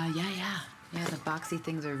movies? Yeah, the boxy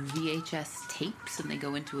things are VHS tapes, and they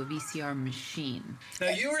go into a VCR machine. Now,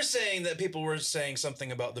 you were saying that people were saying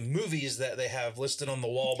something about the movies that they have listed on the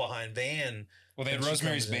wall behind Van. Well, they had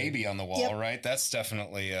Rosemary's Baby on the wall, right? That's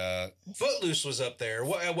definitely... Footloose was up there.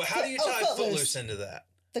 How do you tie Footloose into that?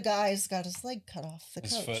 The guy's got his leg cut off.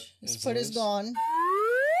 His foot is gone.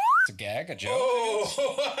 It's a gag, a joke.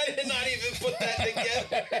 Oh, I did not even put that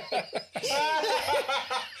together.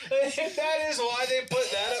 If that is why they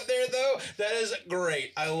put that up there, though, that is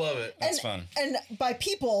great. I love it. That's fun. And by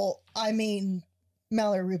people, I mean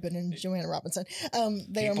Mallory Rubin and Joanna Robinson.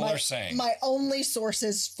 They people are my only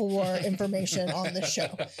sources for information on this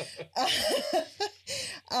show.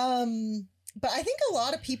 But I think a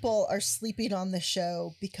lot of people are sleeping on the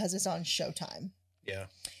show because it's on Showtime. Yeah.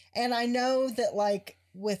 And I know that, like,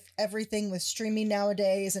 with everything with streaming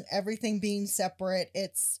nowadays and everything being separate,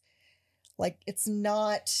 it's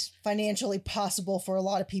not financially possible for a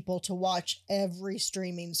lot of people to watch every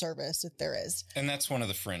streaming service if there is. And that's one of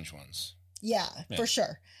the fringe ones. Yeah, for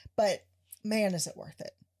sure. But man, is it worth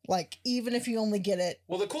it? Like, even if you only get it.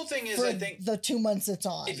 Well, the cool thing is, I think the 2 months it's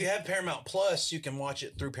on. If you have Paramount Plus, you can watch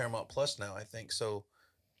it through Paramount Plus now, I think. So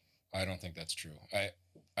I don't think that's true.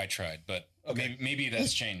 I tried, but maybe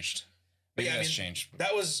that's changed. Maybe that's changed.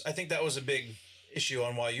 I think that was a big issue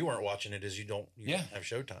on why you weren't watching it, is you don't have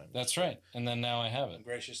Showtime. That's right. And then now I have it. I'm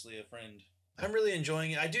graciously a friend. I'm really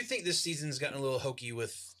enjoying it. I do think this season's gotten a little hokey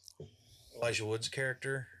with Elijah Wood's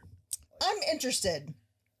character. I'm interested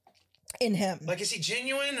in him. Like, is he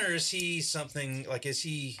genuine, or is he something like,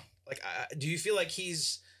 do you feel like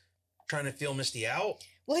he's trying to feel Misty out?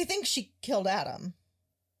 Well, he thinks she killed Adam.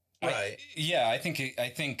 Right. I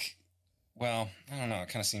think, well, I don't know. It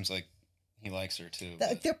kind of seems like he likes her too.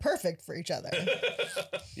 They're perfect for each other.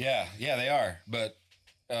 Yeah, they are. But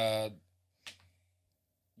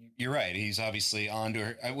you're right. He's obviously on to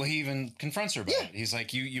her. Well, he even confronts her about it. He's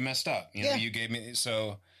like, you messed up. You know, you gave me.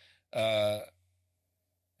 So, who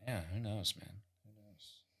knows, man? Who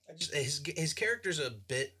knows? His character's a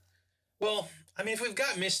bit. Well, I mean, if we've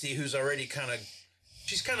got Misty, who's already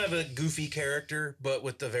she's kind of a goofy character, but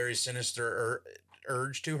with the very sinister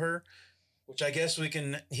urge to her. Which I guess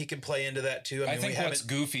he can play into that too. I think what's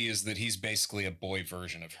goofy is that he's basically a boy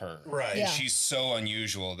version of her. Right. And she's so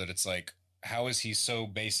unusual that it's like, how is he so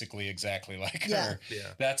basically exactly like her? Yeah.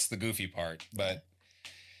 That's the goofy part. But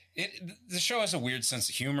the show has a weird sense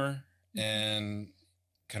of humor and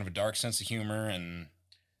kind of a dark sense of humor. And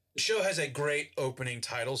The show has a great opening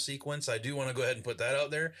title sequence. I do want to go ahead and put that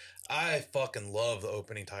out there. I fucking love the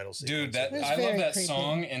opening title sequence. Dude, I love that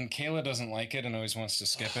song, and Kayla doesn't like it and always wants to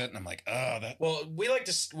skip it. And I'm like, oh, that. Well, we like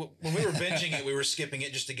to, when we were binging it, we were skipping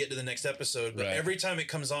it just to get to the next episode. But every time it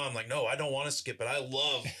comes on, I'm like, no, I don't want to skip it. I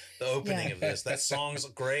love the opening of this. That song's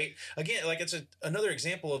great. Again, like it's another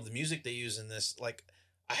example of the music they use in this. Like,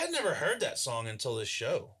 I had never heard that song until this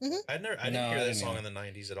show. I didn't hear that song in the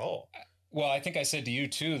 90s at all. Well, I think I said to you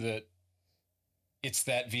too that it's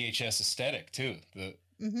that VHS aesthetic too. The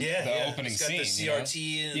opening it's got scene, the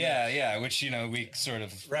CRT, and which we sort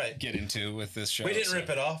of get into with this show. We didn't rip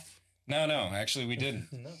it off. No, actually, we didn't.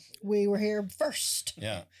 No. We were here first.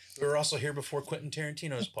 Yeah, we were also here before Quentin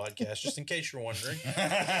Tarantino's podcast, just in case you're wondering.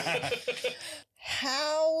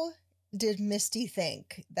 How did Misty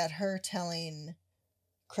think that her telling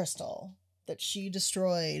Crystal that she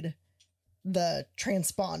destroyed the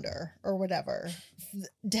transponder or whatever,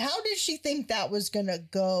 how did she think that was gonna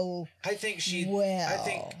go? I think she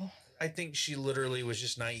literally was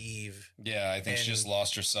just naive. Yeah, I think she just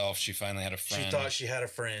lost herself. She finally had a friend. She thought she had a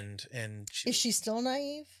friend, and is she still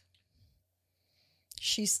naive?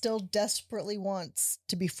 She still desperately wants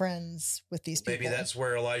to be friends with these people. Maybe that's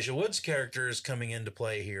where Elijah Wood's character is coming into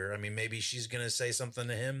play here. I mean, maybe she's going to say something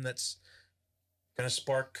to him that's going to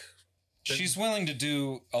spark. She's willing to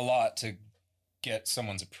do a lot to get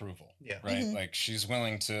someone's approval. Yeah. Right? Mm-hmm. Like, she's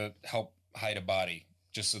willing to help hide a body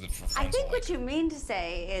just so that I think what you mean to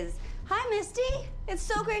say is, hi, Misty. It's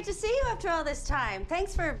so great to see you after all this time.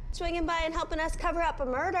 Thanks for swinging by and helping us cover up a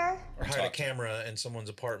murder. Or hide a camera in someone's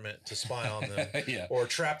apartment to spy on them. Yeah. Or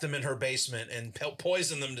trap them in her basement and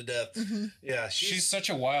poison them to death. Mm-hmm. Yeah. She's such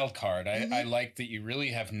a wild card. I like that you really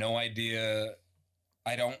have no idea.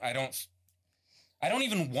 I don't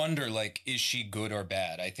even wonder, like, is she good or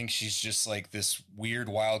bad? I think she's just like this weird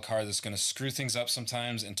wild card that's going to screw things up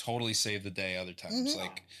sometimes and totally save the day other times.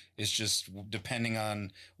 Like, it's just depending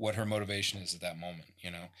on what her motivation is at that moment,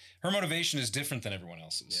 you know? Her motivation is different than everyone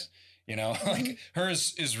else's, you know? Like,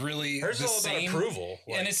 hers is really hers the all same. about approval.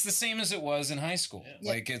 Like, and it's the same as it was in high school.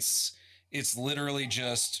 Yeah. Like, it's literally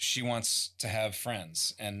just she wants to have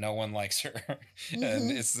friends and no one likes her.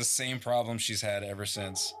 And it's the same problem she's had ever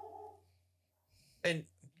since. And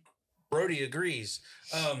Brody agrees.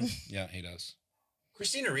 Yeah, he does.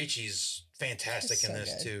 Christina Ricci's fantastic She's in so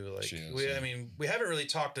this good. too. Like, She is, I mean, we haven't really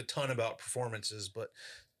talked a ton about performances, but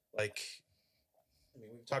like, I mean,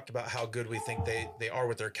 we've talked about how good we think they are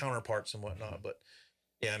with their counterparts and whatnot. But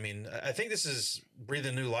yeah, I mean, I think this is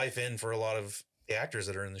breathing new life in for a lot of the actors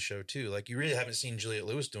that are in the show too. Like, you really haven't seen Juliette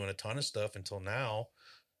Lewis doing a ton of stuff until now.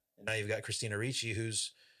 And now you've got Christina Ricci,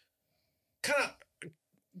 who's kind of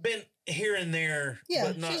been here and there,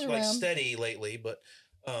 but not she's like around. steady lately. But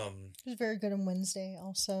She was very good on Wednesday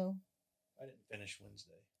also. I didn't finish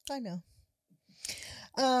Wednesday. I know.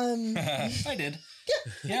 I did.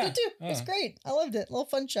 Yeah, I did too. It was great. I loved it. Little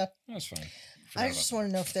fun show. That was fun. I just want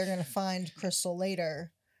to know if they're going to find Crystal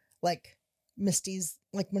later. Like Misty's,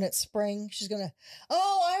 like when it's spring, she's going to,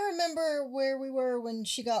 I remember where we were when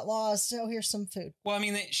she got lost. Oh, here's some food. Well, I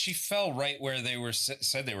mean, she fell right where they were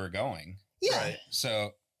said they were going. Yeah. Right.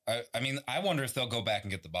 So, I mean, I wonder if they'll go back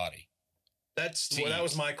and get the body. That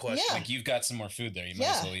was my question. Yeah. Like, you've got some more food there. You might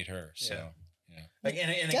as well eat her. So, yeah. Like,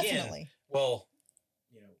 and Definitely. again, well,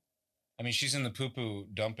 you know, I mean, she's in the poo-poo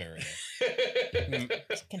dump area.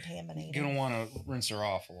 It's contaminated. You're going to want to rinse her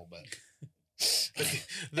off a little bit.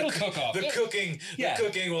 It'll cook off. The cooking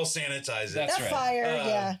will sanitize it. That's that right. fire,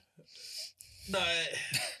 yeah. No,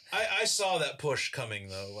 I saw that push coming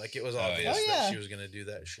though. Like, it was obvious that she was going to do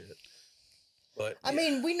that shit. But I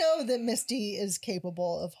mean, we know that Misty is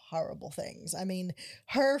capable of horrible things. I mean,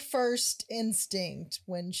 her first instinct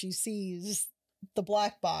when she sees the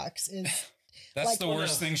black box is that's like, the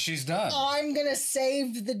worst thing she's done. I'm going to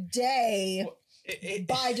save the day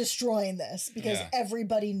by destroying this because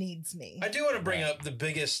everybody needs me. I do want to bring up the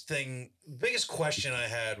biggest question I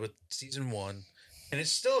had with season 1, and it's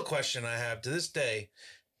still a question I have to this day,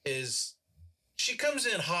 is she comes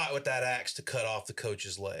in hot with that axe to cut off the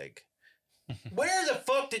coach's leg. Where the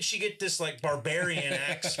fuck did she get this like barbarian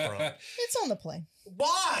axe from? It's on the plane.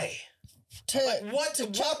 Why? To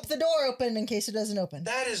chop the door open in case it doesn't open.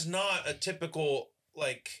 That is not a typical,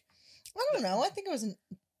 like... I don't know. I think it was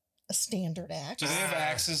a standard axe. Do they have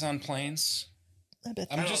axes on planes?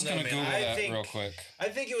 I'm just going to Google that real quick. I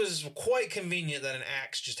think it was quite convenient that an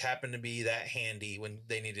axe just happened to be that handy when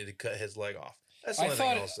they needed to cut his leg off. That's the only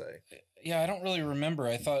thing I'll say. Yeah, I don't really remember.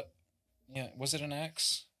 I thought, was it an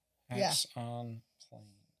axe? Axe Yeah. on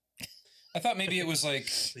plane. I thought maybe it was like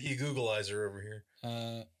the Googleizer over here.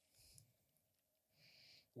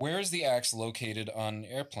 Where is the axe located on an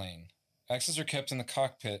airplane? Axes are kept in the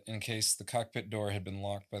cockpit in case the cockpit door had been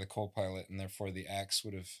locked by the co-pilot, and therefore the axe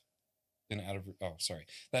would have been out of... Oh, sorry.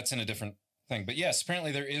 That's in a different thing. But yes,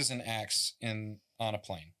 apparently there is an axe on a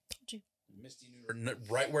plane. Misty knew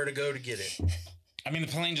right where to go to get it. I mean, the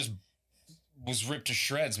plane just was ripped to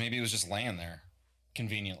shreds. Maybe it was just laying there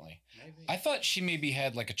conveniently. Maybe. I thought she maybe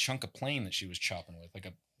had like a chunk of plane that she was chopping with, like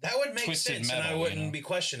a that would make sense, metal, and I wouldn't be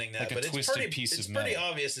questioning that. Like but it's pretty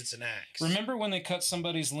obvious it's an axe. Remember when they cut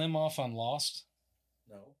somebody's limb off on Lost?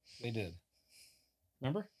 No, they did.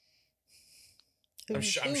 Remember? I'm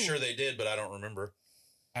sure they did, but I don't remember.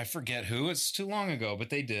 I forget who. It's too long ago, but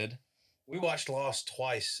they did. We watched Lost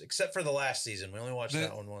twice, except for the last season. We only watched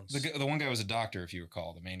that one once. The one guy was a doctor, if you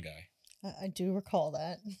recall, the main guy. I do recall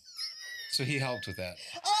that. So he helped with that.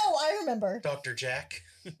 Oh, I remember. Dr. Jack.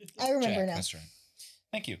 I remember now. That's right.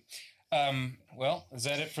 Thank you. Well, is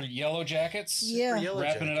that it for Yellowjackets? Yeah.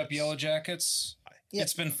 Wrapping it up, Yellowjackets. Yep.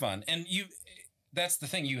 It's been fun. And that's the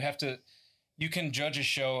thing. You can judge a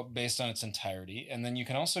show based on its entirety, and then you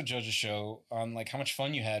can also judge a show on like how much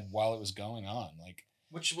fun you had while it was going on. Like,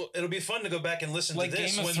 it'll be fun to go back and listen like to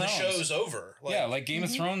this Game of when Thrones. the show's over. Like Game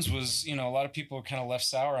of Thrones was, a lot of people were kind of left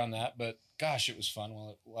sour on that, but gosh, it was fun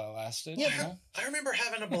while it lasted. Yeah, I remember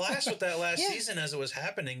having a blast with that last season as it was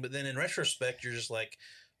happening, but then in retrospect, you're just like,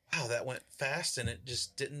 wow, that went fast, and it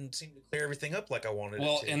just didn't seem to clear everything up like I wanted it to.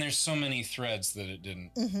 Well, and there's so many threads that it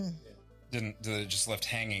didn't. That it just left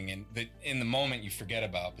hanging, and that in the moment you forget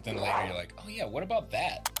about, but then later you're like, oh yeah, what about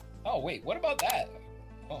that? Oh wait, what about that?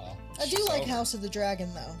 Oh well. I do like House of the Dragon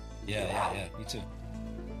though. Yeah, me too.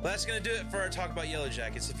 Well, that's going to do it for our talk about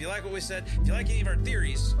Yellowjackets. If you like what we said, if you like any of our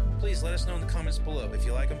theories, please let us know in the comments below. If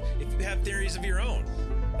you like them, if you have theories of your own,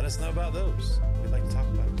 let us know about those. We'd like to talk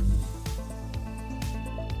about them.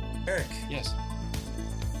 Eric. Yes.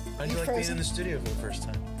 How'd you like being in the studio for the first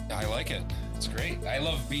time? I like it. It's great. I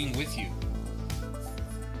love being with you.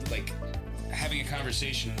 Like, having a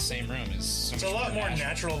conversation in the same room is so it's much a lot more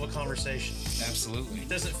natural of a conversation. Absolutely. It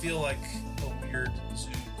doesn't feel like a weird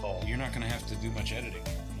Zoom call. You're not going to have to do much editing.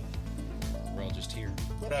 We're all just here.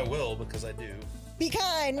 But I will, because I do. Be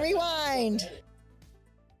kind, rewind.